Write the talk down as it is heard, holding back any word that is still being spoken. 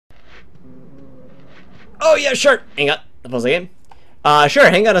Oh yeah, sure. Hang on. Pause the game. Sure.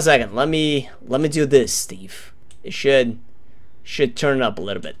 Hang on a second. Let me do this, Steve. It should turn up a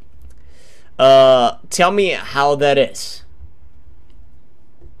little bit. Tell me how that is.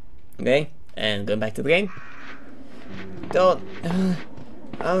 Okay, and going back to the game. Don't.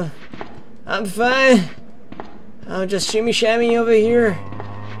 I'm fine. I'm just shimmy shammy over here.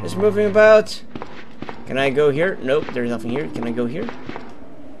 Just moving about. Can I go here? Nope, there's nothing here. Can I go here?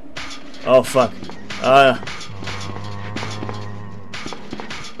 Oh fuck.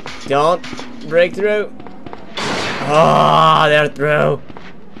 Don't break through. Oh, they're through.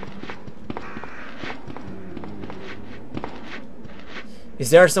 Is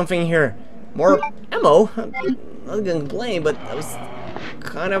there something here? More ammo? I'm not gonna complain, but I was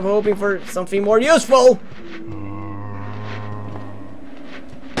kind of hoping for something more useful.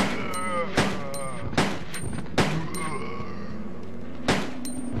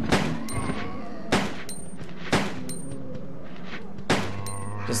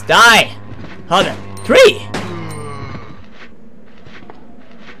 Just die! Hold on. 3!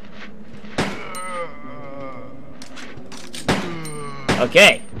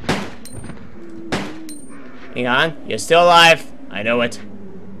 Okay. Hang on. You're still alive. I know it.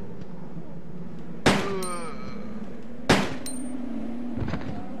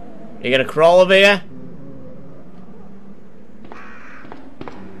 You gonna crawl over here?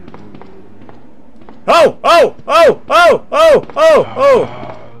 Oh! Oh! Oh! Oh! Oh! Oh! Oh!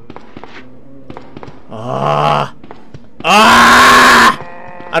 Ah!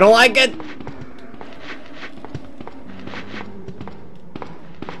 Ah! I don't like it.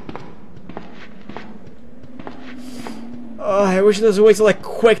 Oh, I wish there was a way to like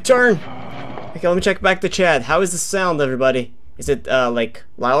quick turn. Okay, let me check back the chat. How is the sound, everybody? Is it like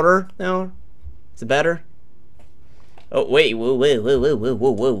louder now? Is it better? Oh wait! Whoa! Whoa! Whoa! Whoa! Whoa!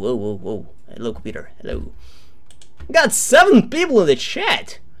 Whoa! Whoa! Whoa! Whoa! Whoa! Hello, computer. Hello. We got 7 people in the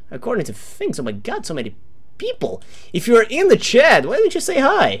chat, according to things. Oh my god, so many people. If you're in the chat, why don't you say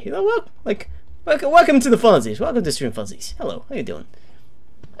hi? You know what? Like, welcome to the Funsies. Welcome to Stream Funsies. Hello, how you doing?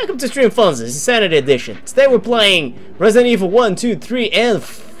 Welcome to Stream Funsies, Insanity Edition. Today we're playing Resident Evil 1, 2, 3, and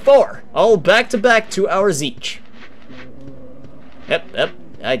 4. All back to back, 2 hours each. Yep.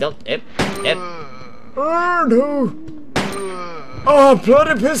 I don't. Yep. Oh no! Oh,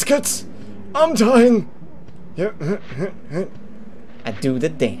 bloody biscuits! I'm dying. I do the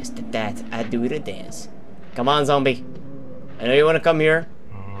dance. I do the dance. Come on, zombie. I know you want to come here.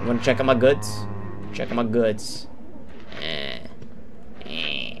 You want to check out my goods? Check out my goods.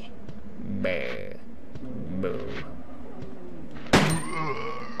 Boo. Boo.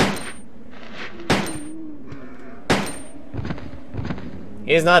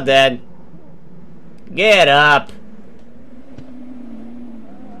 He's not dead. Get up.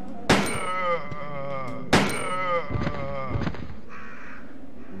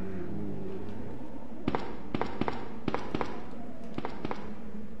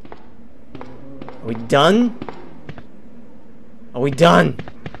 Are we done? Are we done?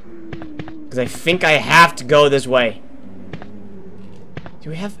 Because I think I have to go this way.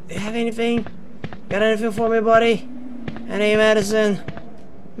 Do we have anything? Got anything for me, buddy? Any medicine?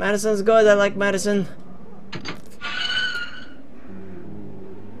 Medicine's good. I like medicine.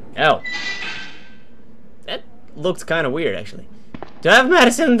 Oh. That looked kind of weird, actually. Do I have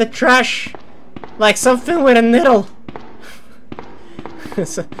medicine in the trash? Like something with a needle?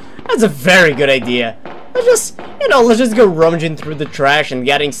 That's a very good idea. Let's just go rummaging through the trash and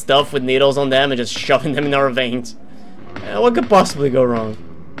getting stuff with needles on them and just shoving them in our veins. What could possibly go wrong?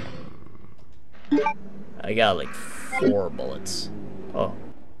 I got like 4 bullets. Oh,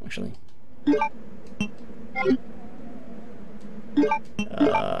 actually.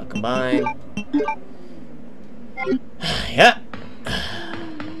 Combine. Yeah.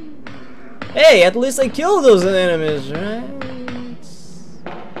 Hey, at least I killed those enemies, right?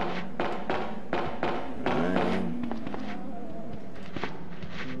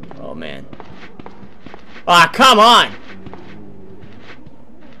 Oh man. Ah, come on!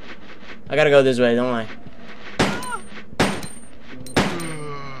 I gotta go this way, don't I?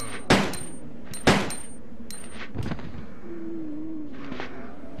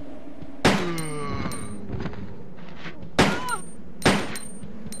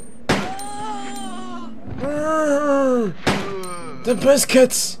 The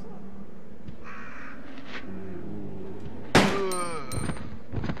biscuits!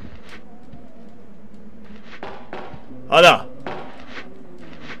 Hold on.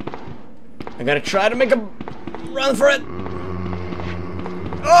 I gotta try to make a run for it.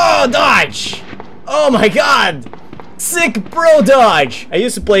 Oh, dodge! Oh my god! Sick bro dodge! I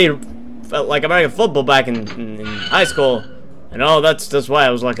used to play like American football back in high school. And oh, that's why I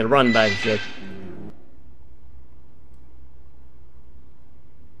was like a run back and shit.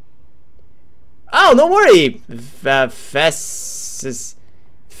 Oh, don't worry.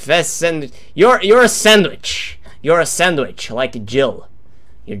 You're a sandwich. You're a sandwich, like Jill.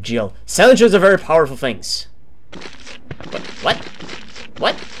 You're Jill. Sandwiches are very powerful things. What?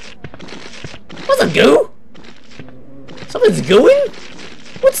 What? What's the goo? Something's gooing?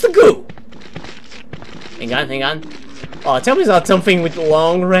 What's the goo? Hang on. Oh, tell me it's not something with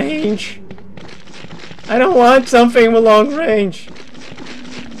long range. I don't want something with long range.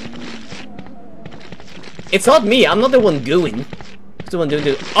 It's not me. I'm not the one gooing. It's the one doing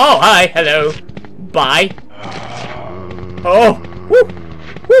the. Oh, hi, hello, bye. Oh, woo,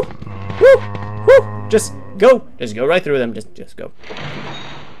 woo, woo, woo. Just go right through them. Just go.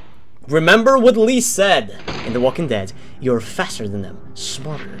 Remember what Lee said in The Walking Dead. You're faster than them,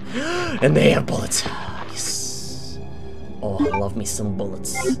 smarter, and they have bullets. Yes. Oh, I love me some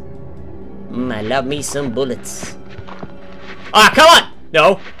bullets. I love me some bullets. Ah, come on!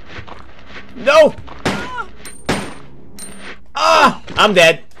 No. No! Ah! I'm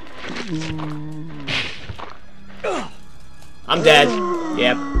dead. I'm dead.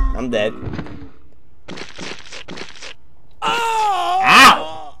 Yep, I'm dead.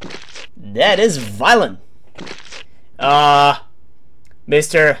 Ow! That is violent.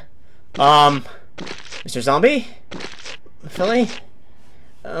 Mr. Zombie? Philly?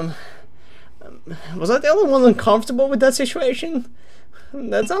 Was I the only one uncomfortable with that situation?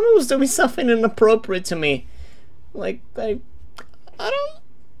 That zombie was doing something inappropriate to me. Like, I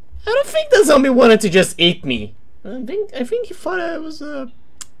don't think that zombie wanted to just eat me. I think he thought I was, you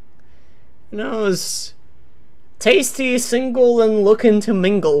know, it was tasty, single, and looking to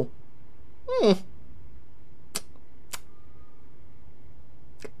mingle.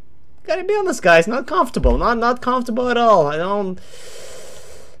 Gotta be honest, guys, not comfortable. Not comfortable at all. I don't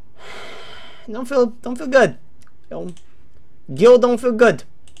feel good. Gil don't feel good.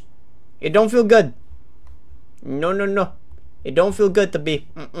 It don't feel good. No. It don't feel good to be.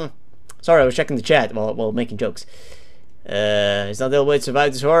 Sorry, I was checking the chat while making jokes. It's not the only way to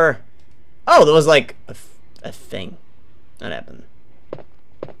survive this horror. Oh, there was like a thing that happened.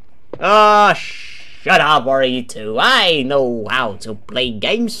 Oh, shut up, RE2. I know how to play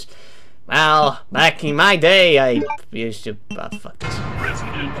games. Well, back in my day, I used to. Fuck this.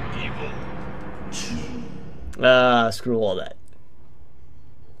 Resident Evil. Screw all that.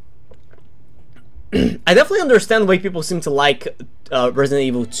 I definitely understand why people seem to like Resident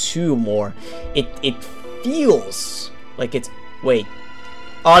Evil 2 more. It feels like it's. Wait.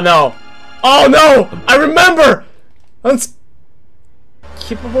 Oh no! Oh no! I remember! Unskippable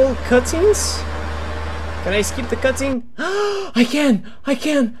cutscenes? Can I skip the cutscene? I can!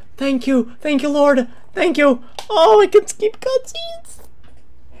 Thank you, Lord! Thank you! Oh, I can skip cutscenes!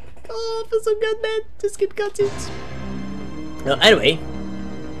 Oh, it feels so good, man! To skip cutscenes. Anyway.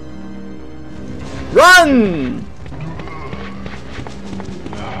 Run!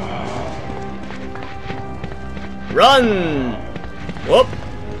 Run! Whoop!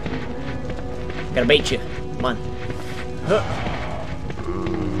 Gotta bait you. Come on. Huh.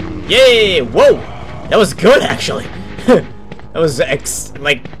 Yay! Whoa! That was good, actually. That was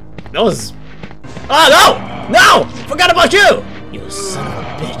that was. Oh no! No! Forgot about you! You son of a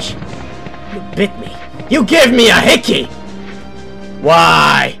bitch! You bit me. You gave me a hickey.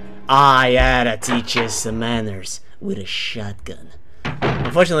 Why? I had to teach you some manners with a shotgun.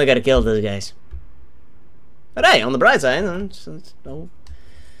 Unfortunately, I gotta kill those guys. But hey, on the bright side, it's no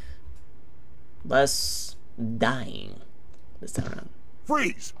less dying this time around.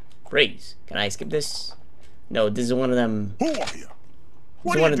 Freeze! Freeze. Can I skip this? No, this is one of them. Who are you?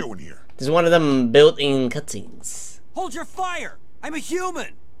 What are you doing here? This is one of them built-in cutscenes. Hold your fire! I'm a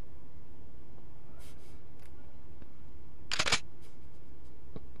human!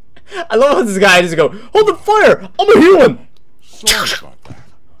 I love how this guy just go, hold the fire! I'm a human! Sorry about that.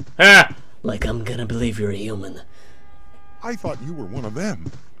 Ah, like I'm gonna believe you're a human. I thought you were one of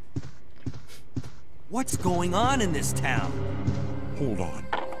them. What's going on in this town? Hold on.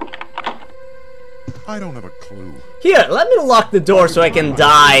 I don't have a clue. Here, let me lock the door so I can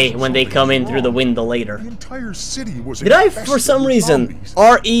die when they come in through the window later. The entire city was. Did I, for some reason,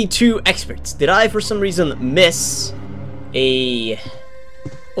 RE2 experts, did I, for some reason, miss a...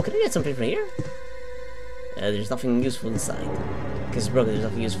 Oh, can I get something from here? There's nothing useful inside. Because it's broken, there's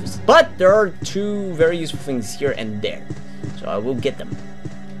nothing useful. But there are two very useful things here and there. So I will get them.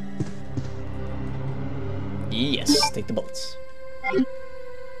 Yes, take the bullets.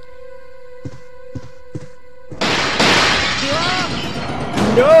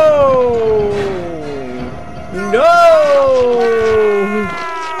 No!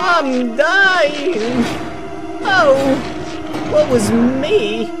 I'm dying. Oh, what was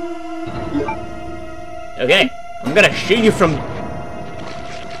me? Okay, I'm gonna shoot you from...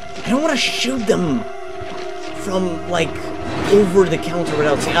 I don't want to shoot them from, like, over the counter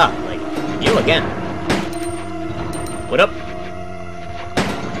without saying... Ah, like, you again. What up?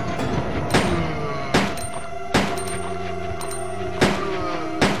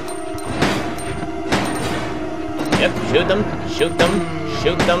 Yep, shoot them, shoot them,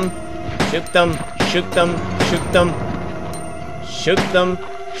 shoot them, shoot them, shoot them, shoot them, shoot them,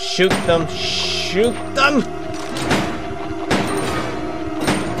 shoot them, shoot them.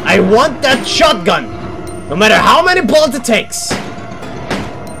 I want that shotgun, no matter how many bullets it takes.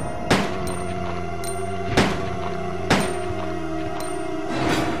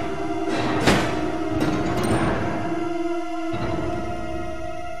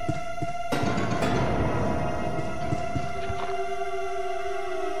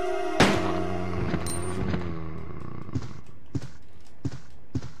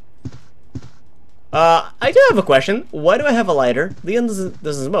 I do have a question. Why do I have a lighter? Leon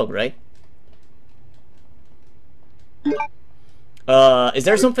doesn't smoke, right? Is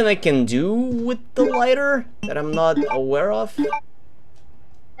there something I can do with the lighter that I'm not aware of?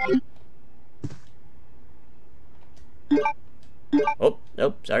 Oh,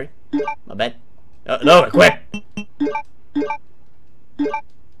 nope, sorry. My bad. No, quit!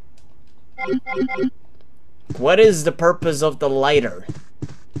 What is the purpose of the lighter?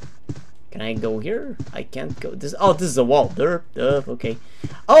 Can I go here? I can't go. This. Oh, this is a wall. Okay.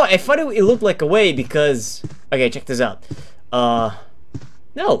 Oh, I thought it looked like a way because... Okay, check this out.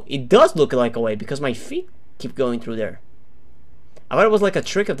 No, it does look like a way because my feet keep going through there. I thought it was like a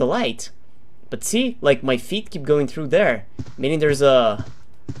trick of the light. But see, like my feet keep going through there. Meaning there's a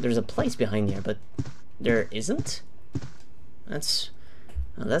place behind here, but there isn't? That's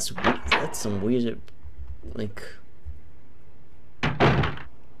some weird, like...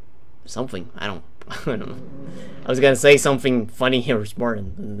 something. I don't know. I was gonna say something funny or smart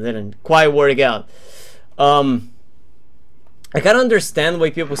and didn't quite work out. I kind of understand why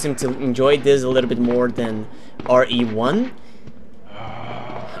people seem to enjoy this a little bit more than RE1.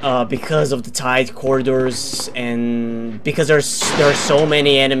 Because of the tight corridors and because there are so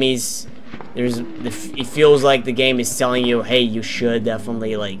many enemies. It feels like the game is telling you, hey, you should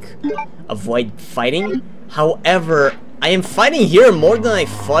definitely like avoid fighting. However, I am fighting here more than I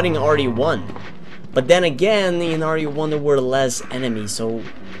fought in RE1. But then again, in RE1 there were less enemies, so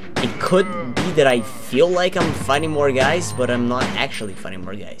it could be that I feel like I'm fighting more guys, but I'm not actually fighting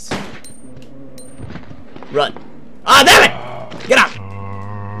more guys. Run. Ah, damn it! Get out!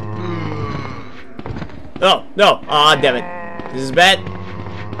 Oh, no. Ah, damn it. This is bad.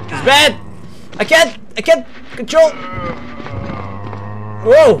 This is bad! I can't control!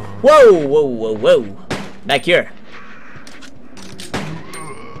 Whoa! Whoa! Whoa! Whoa! Whoa! Back here.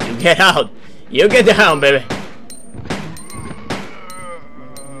 You get out! You get down, baby!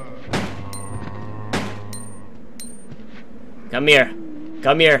 Come here.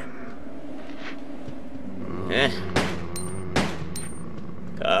 Come here. Come here.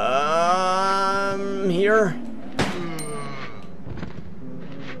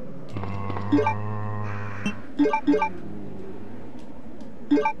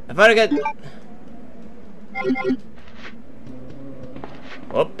 I thought I got...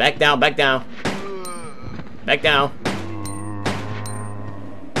 Oh, back down, back down. Back down.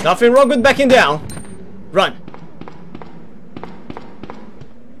 Nothing wrong with backing down. Run.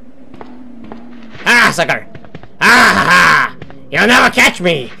 Ah, sucker. Ah, ha, ha. You'll never catch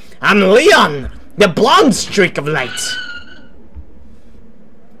me. I'm Leon, the blonde streak of light.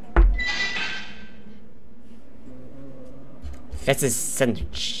 That's a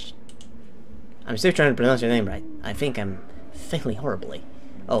sandwich. I'm still trying to pronounce your name right. I think I'm failing horribly.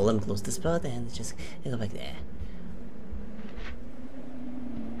 Oh, let me close the spot and just go back there.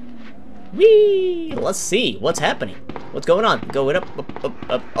 Whee! Let's see what's happening. What's going on? Going up, up, up,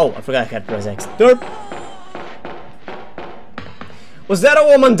 up. Oh, I forgot I had to press X. Derp. Was that a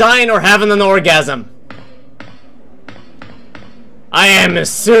woman dying or having an orgasm? I am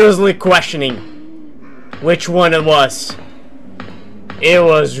seriously questioning which one it was. It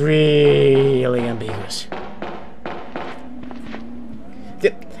was really ambiguous.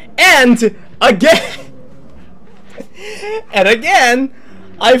 And again, and again,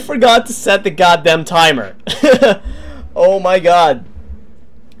 I forgot to set the goddamn timer. Oh my god.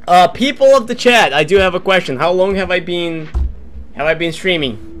 People of the chat, I do have a question. How long have I been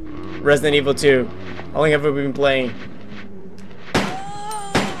streaming Resident Evil 2? How long have we been playing?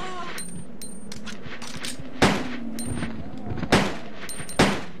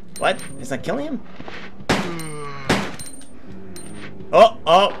 not killing him? Oh,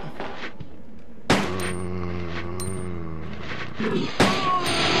 oh.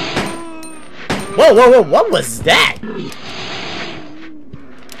 Whoa, whoa, whoa, what was that?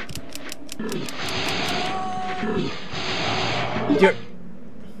 You're...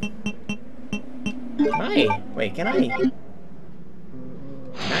 Can I? Wait, can I? Can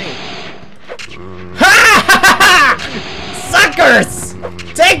I? Ha! Suckers!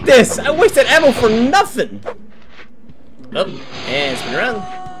 Take this! I wasted ammo for nothing! Oh, and spin around.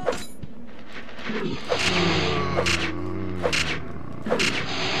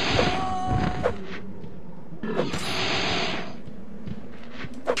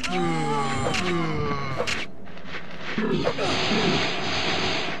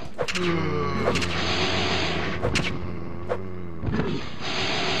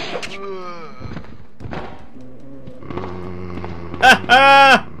 Ha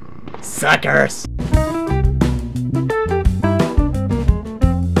ha! Suckers!